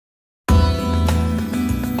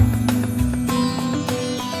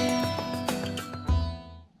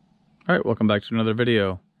Alright, welcome back to another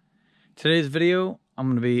video. Today's video, I'm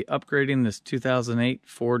going to be upgrading this 2008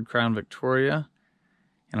 Ford Crown Victoria,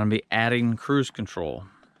 and I'm going to be adding cruise control.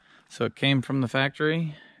 So it came from the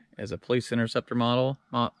factory as a police interceptor model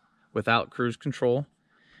without cruise control.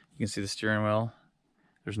 You can see the steering wheel.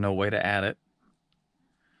 There's no way to add it.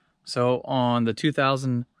 So on the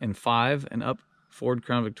 2005 and up Ford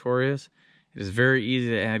Crown Victorias, it is very easy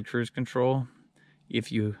to add cruise control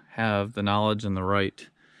if you have the knowledge and the right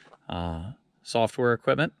software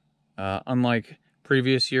equipment. Unlike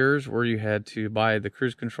previous years where you had to buy the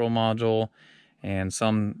cruise control module, and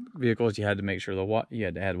some vehicles you had to make sure you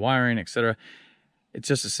had to add wiring, etc. It's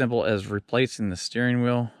just as simple as replacing the steering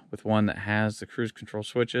wheel with one that has the cruise control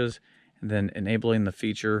switches and then enabling the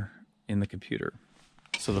feature in the computer.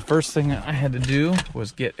 So the first thing I had to do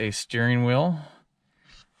was get a steering wheel,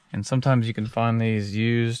 and sometimes you can find these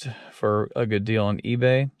used for a good deal on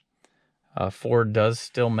eBay. Ford does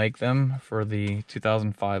still make them for the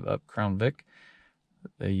 2005 up Crown Vic.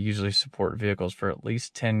 They usually support vehicles for at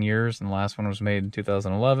least 10 years, and the last one was made in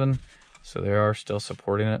 2011, so they are still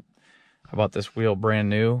supporting it. I bought this wheel brand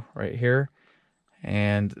new right here,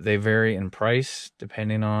 and they vary in price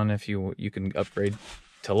depending on if you can upgrade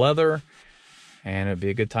to leather, and it'd be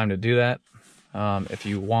a good time to do that. If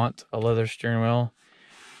you want a leather steering wheel,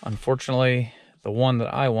 unfortunately, the one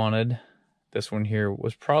that I wanted, this one here,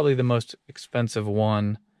 was probably the most expensive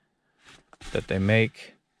one that they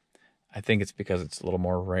make. I think it's because it's a little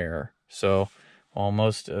more rare. So while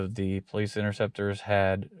most of the police interceptors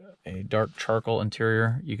had a dark charcoal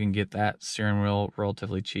interior, you can get that steering wheel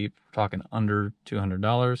relatively cheap. We're talking under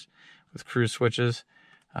 $200 with cruise switches.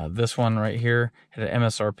 This one right here had an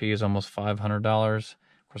MSRP is almost $500. Of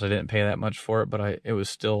course, I didn't pay that much for it, but it was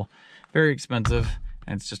still very expensive,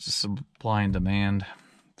 and it's just a supply and demand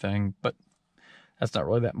thing. But that's not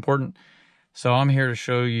really that important. So I'm here to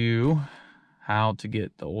show you how to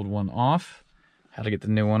get the old one off, how to get the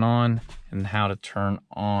new one on, and how to turn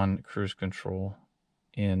on cruise control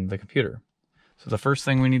in the computer. So the first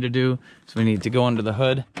thing we need to do is we need to go under the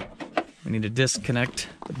hood. We need to disconnect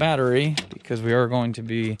the battery because we are going to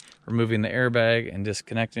be removing the airbag and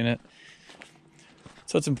disconnecting it.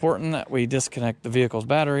 So it's important that we disconnect the vehicle's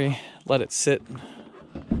battery, let it sit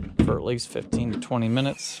for at least 15 to 20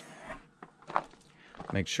 minutes.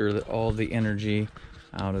 Make sure that all the energy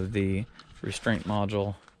out of the restraint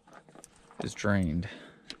module is drained.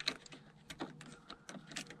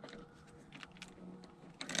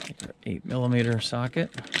 Take our 8mm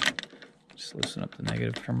socket. Just loosen up the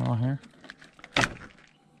negative terminal here.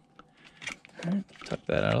 Alright, tuck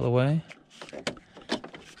that out of the way.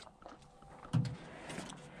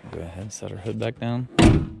 Go ahead and set our hood back down.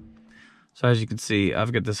 So as you can see,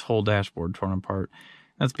 I've got this whole dashboard torn apart.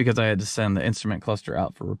 That's because I had to send the instrument cluster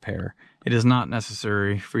out for repair. It is not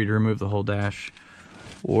necessary for you to remove the whole dash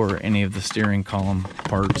or any of the steering column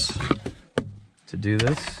parts to do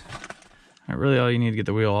this. Really, all you need to get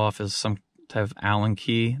the wheel off is some type of Allen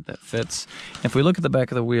key that fits. If we look at the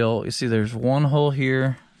back of the wheel, you see there's one hole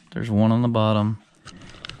here, there's one on the bottom,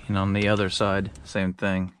 and on the other side, same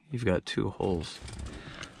thing. You've got two holes.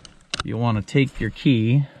 You want to take your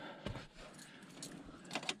key,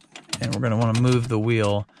 and we're going to want to move the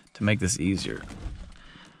wheel to make this easier.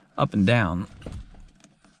 Up and down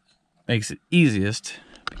makes it easiest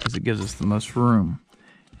because it gives us the most room.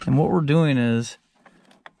 And what we're doing is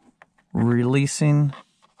releasing.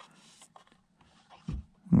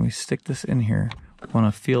 When we stick this in here, we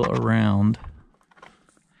want to feel around.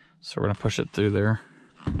 So we're going to push it through there.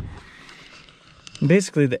 And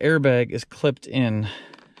basically, the airbag is clipped in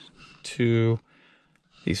to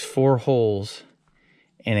these 4 holes,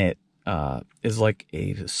 and it is like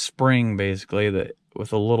a spring basically that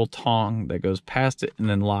with a little tongue that goes past it and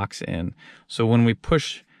then locks in. So when we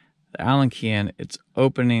push the Allen key in, it's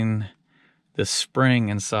opening the spring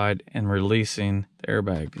inside and releasing the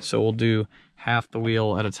airbag. So we'll do half the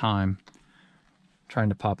wheel at a time, trying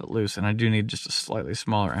to pop it loose. And I do need just a slightly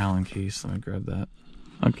smaller Allen key, so let me grab that.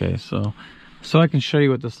 Okay, so I can show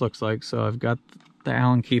you what this looks like. So I've got the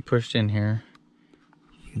Allen key pushed in here.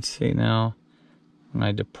 You can see now, when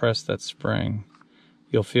I depress that spring,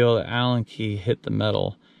 you'll feel the Allen key hit the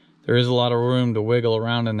metal. There is a lot of room to wiggle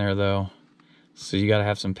around in there though, so you gotta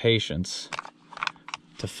have some patience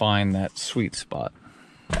to find that sweet spot.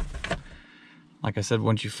 Like I said,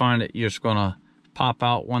 once you find it, you're just gonna pop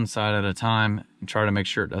out one side at a time and try to make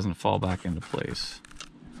sure it doesn't fall back into place.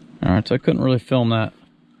 All right, so I couldn't really film that.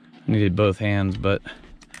 I needed both hands, but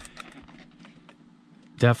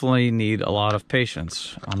definitely need a lot of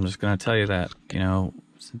patience. I'm just gonna tell you that, you know,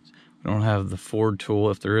 since we don't have the Ford tool,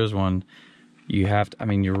 if there is one, you have to, I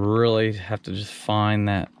mean, you really have to just find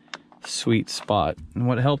that sweet spot. And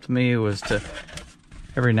what helped me was to,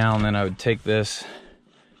 every now and then I would take this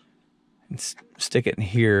and stick it in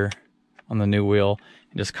here on the new wheel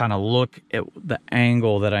and just kind of look at the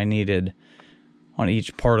angle that I needed on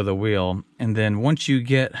each part of the wheel. And then once you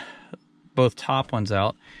get both top ones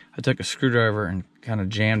out, I took a screwdriver and kind of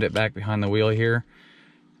jammed it back behind the wheel here.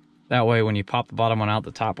 That way when you pop the bottom one out,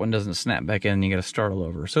 the top one doesn't snap back in and you gotta start all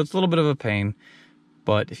over. So it's a little bit of a pain,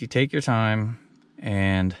 but if you take your time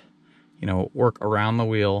and, you know, work around the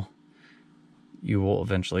wheel, you will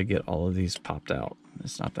eventually get all of these popped out.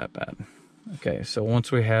 It's not that bad. Okay, so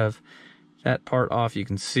once we have that part off, you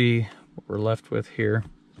can see what we're left with here.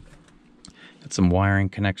 Got some wiring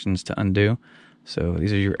connections to undo. So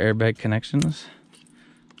these are your airbag connections,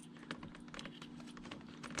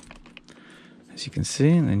 as you can see,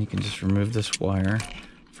 and then you can just remove this wire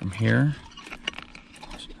from here.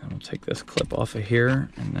 And we'll take this clip off of here,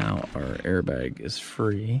 and now our airbag is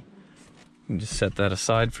free. You can just set that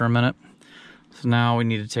aside for a minute. So now we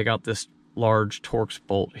need to take out this large Torx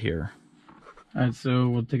bolt here. All right, so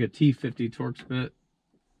we'll take a T50 Torx bit,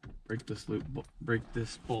 break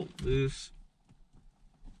this bolt loose.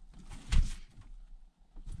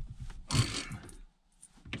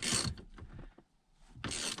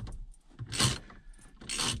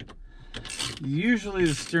 Usually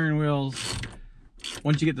the steering wheels,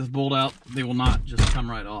 once you get this bolt out, they will not just come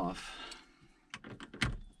right off.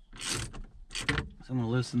 So I'm going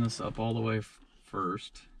to loosen this up all the way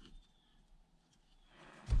first.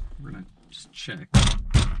 We're going to just check.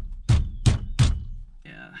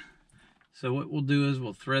 Yeah. So what we'll do is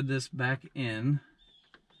we'll thread this back in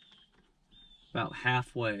about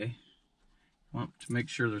halfway. Want to make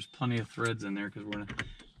sure there's plenty of threads in there because we're going to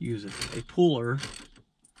use a puller.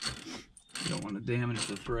 You don't want to damage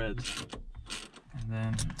the threads. And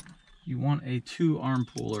then you want a 2-arm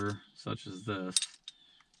puller such as this.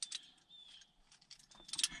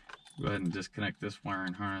 Go ahead and disconnect this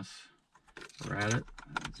wiring harness. We're at it.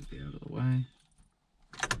 That needs to be out of the way.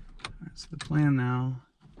 That's the plan now.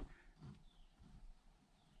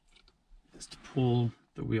 Is to pull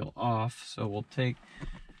the wheel off. So we'll take,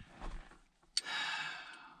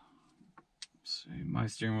 my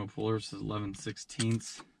steering wheel puller is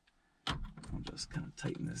 11/16. I'll just kind of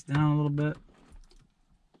tighten this down a little bit.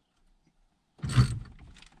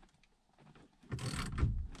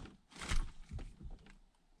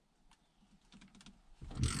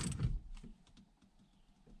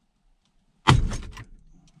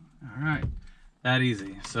 All right, that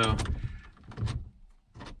easy. So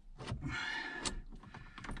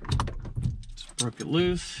just broke it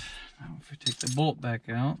loose. Now if we take the bolt back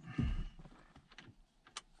out,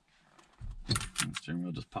 the steering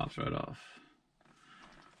wheel just pops right off.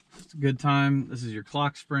 It's a good time. This is your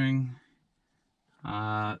clock spring.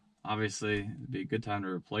 Obviously, it'd be a good time to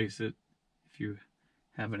replace it if you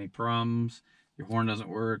have any problems. Your horn doesn't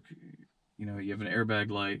work. You know, you have an airbag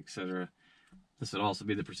light, etc. This would also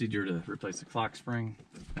be the procedure to replace the clock spring.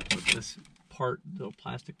 That's what this part, the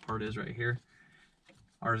plastic part, is right here.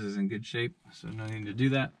 Ours is in good shape, so no need to do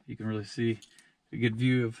that. You can really see a good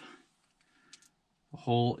view of the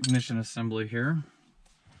whole ignition assembly here.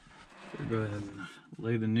 So go ahead and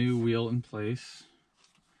lay the new wheel in place.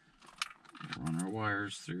 Run our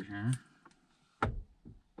wires through here.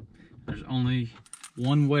 There's only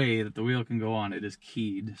one way that the wheel can go on. It is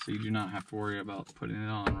keyed, so you do not have to worry about putting it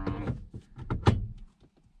on wrong.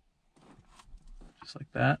 Just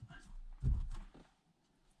like that.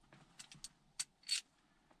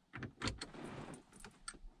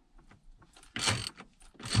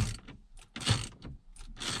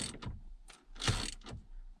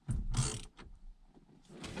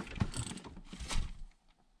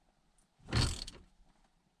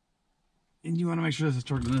 And you want to make sure this is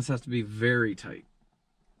torqued, and this has to be very tight.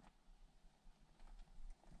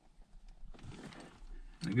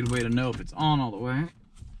 And a good way to know if it's on all the way,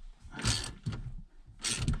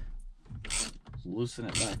 loosen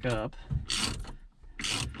it back up.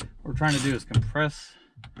 What we're trying to do is compress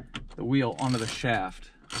the wheel onto the shaft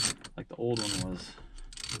like the old one was.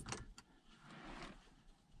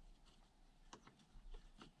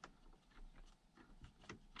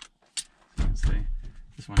 You can see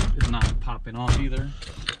this one is not popping off either. And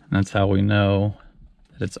that's how we know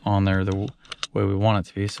that it's on there the way we want it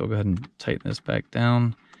to be. So we'll go ahead and tighten this back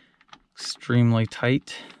down extremely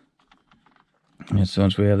tight. And so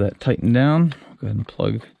once we have that tightened down, we'll go ahead and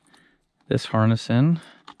plug this harness in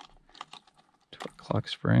to our clock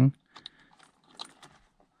spring.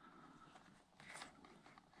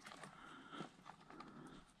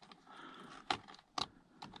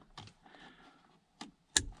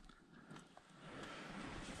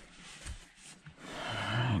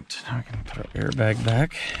 Alright, now airbag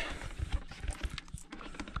back.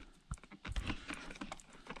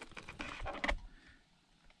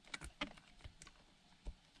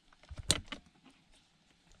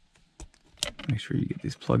 Make sure you get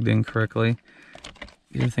these plugged in correctly.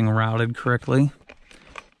 Get everything routed correctly.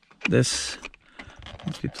 This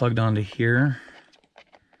must be plugged onto here.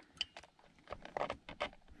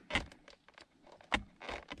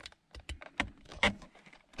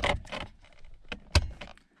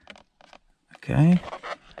 Okay.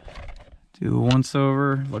 Do a once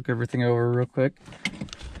over, look everything over real quick.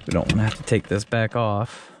 We don't want to have to take this back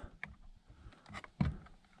off.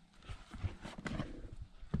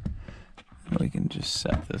 We can just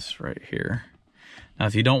set this right here. Now,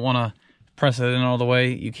 if you don't want to press it in all the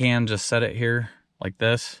way, you can just set it here like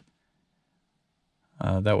this.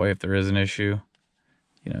 That way, if there is an issue,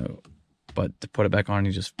 you know, but to put it back on,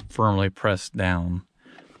 you just firmly press down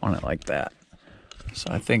on it like that.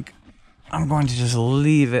 So I think I'm going to just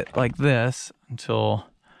leave it like this until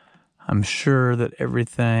I'm sure that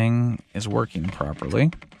everything is working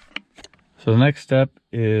properly. So the next step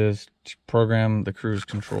is to program the cruise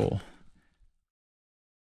control.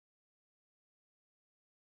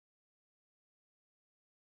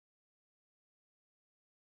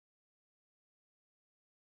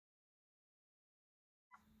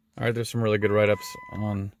 All right, there's some really good write-ups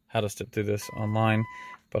on how to step through this online,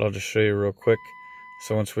 but I'll just show you real quick.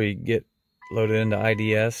 So once we get loaded into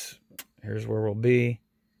IDS, here's where we'll be.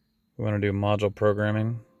 We want to do module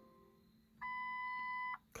programming.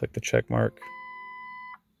 Click the check mark.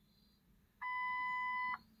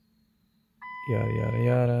 Yada, yada,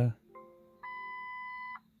 yada.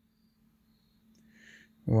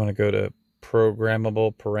 We want to go to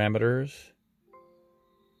programmable parameters.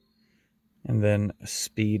 And then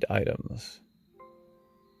speed items.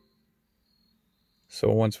 So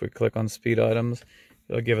once we click on speed items,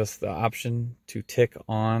 it'll give us the option to tick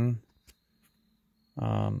on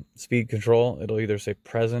speed control. It'll either say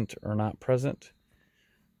present or not present.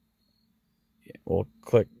 We'll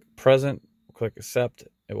click present, click accept.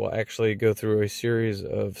 It will actually go through a series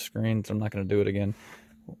of screens. I'm not going to do it again.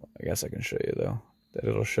 I guess I can show you though, that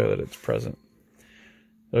it'll show that it's present.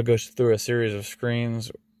 It'll go through a series of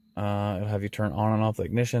screens. It'll have you turn on and off the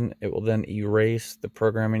ignition. It will then erase the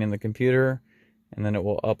programming in the computer, and then it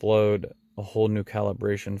will upload a whole new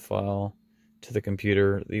calibration file to the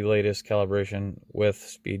computer, the latest calibration with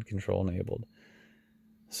speed control enabled.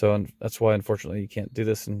 So that's why, unfortunately, you can't do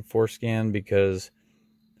this in Forescan, because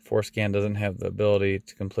Forescan doesn't have the ability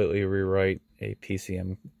to completely rewrite a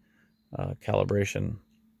PCM calibration.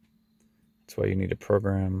 That's why you need a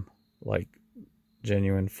program like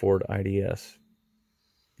genuine Ford IDS.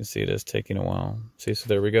 You can see it is taking a while. See, so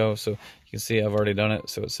there we go. So you can see I've already done it.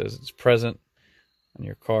 So it says it's present. On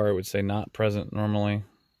your car, it would say not present normally.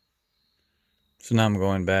 So now I'm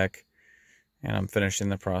going back and I'm finishing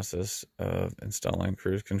the process of installing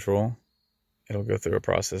cruise control. It'll go through a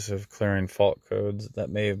process of clearing fault codes that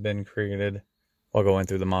may have been created while going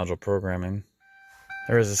through the module programming.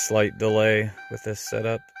 There is a slight delay with this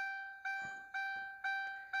setup.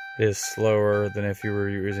 It is slower than if you were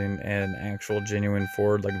using an actual genuine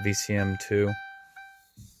Ford like VCM2.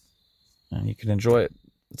 And you can enjoy it.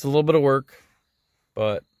 It's a little bit of work,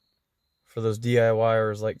 but for those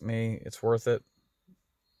DIYers like me, it's worth it.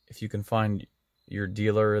 If you can find your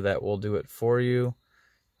dealer that will do it for you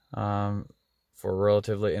for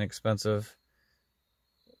relatively inexpensive,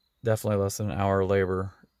 definitely less than an hour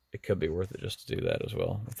labor, it could be worth it just to do that as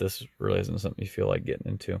well, if this really isn't something you feel like getting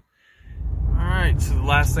into. Alright, so the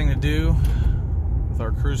last thing to do with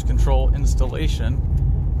our cruise control installation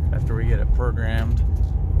after we get it programmed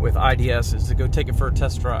with IDS is to go take it for a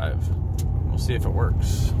test drive. We'll see if it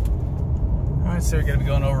works. Alright, so we're going to be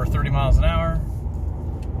going over 30 miles an hour.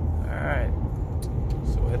 Alright,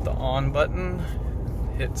 so we'll hit the on button,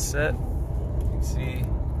 hit set. You can see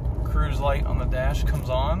cruise light on the dash comes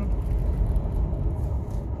on.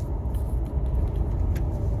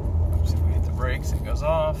 So we hit the brakes, it goes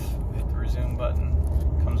off. Hit the resume button,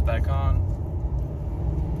 comes back on.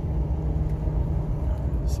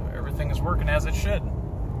 So everything is working as it should.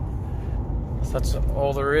 So that's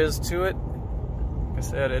all there is to it. Like I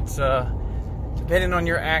said, it's depending on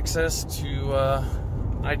your access to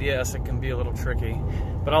IDS, it can be a little tricky.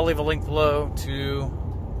 But I'll leave a link below to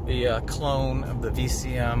the clone of the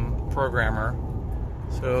VCM programmer.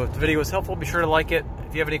 So if the video was helpful, be sure to like it.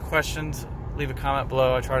 If you have any questions, leave a comment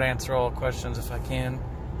below. I try to answer all questions if I can.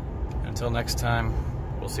 Until next time,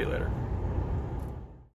 we'll see you later.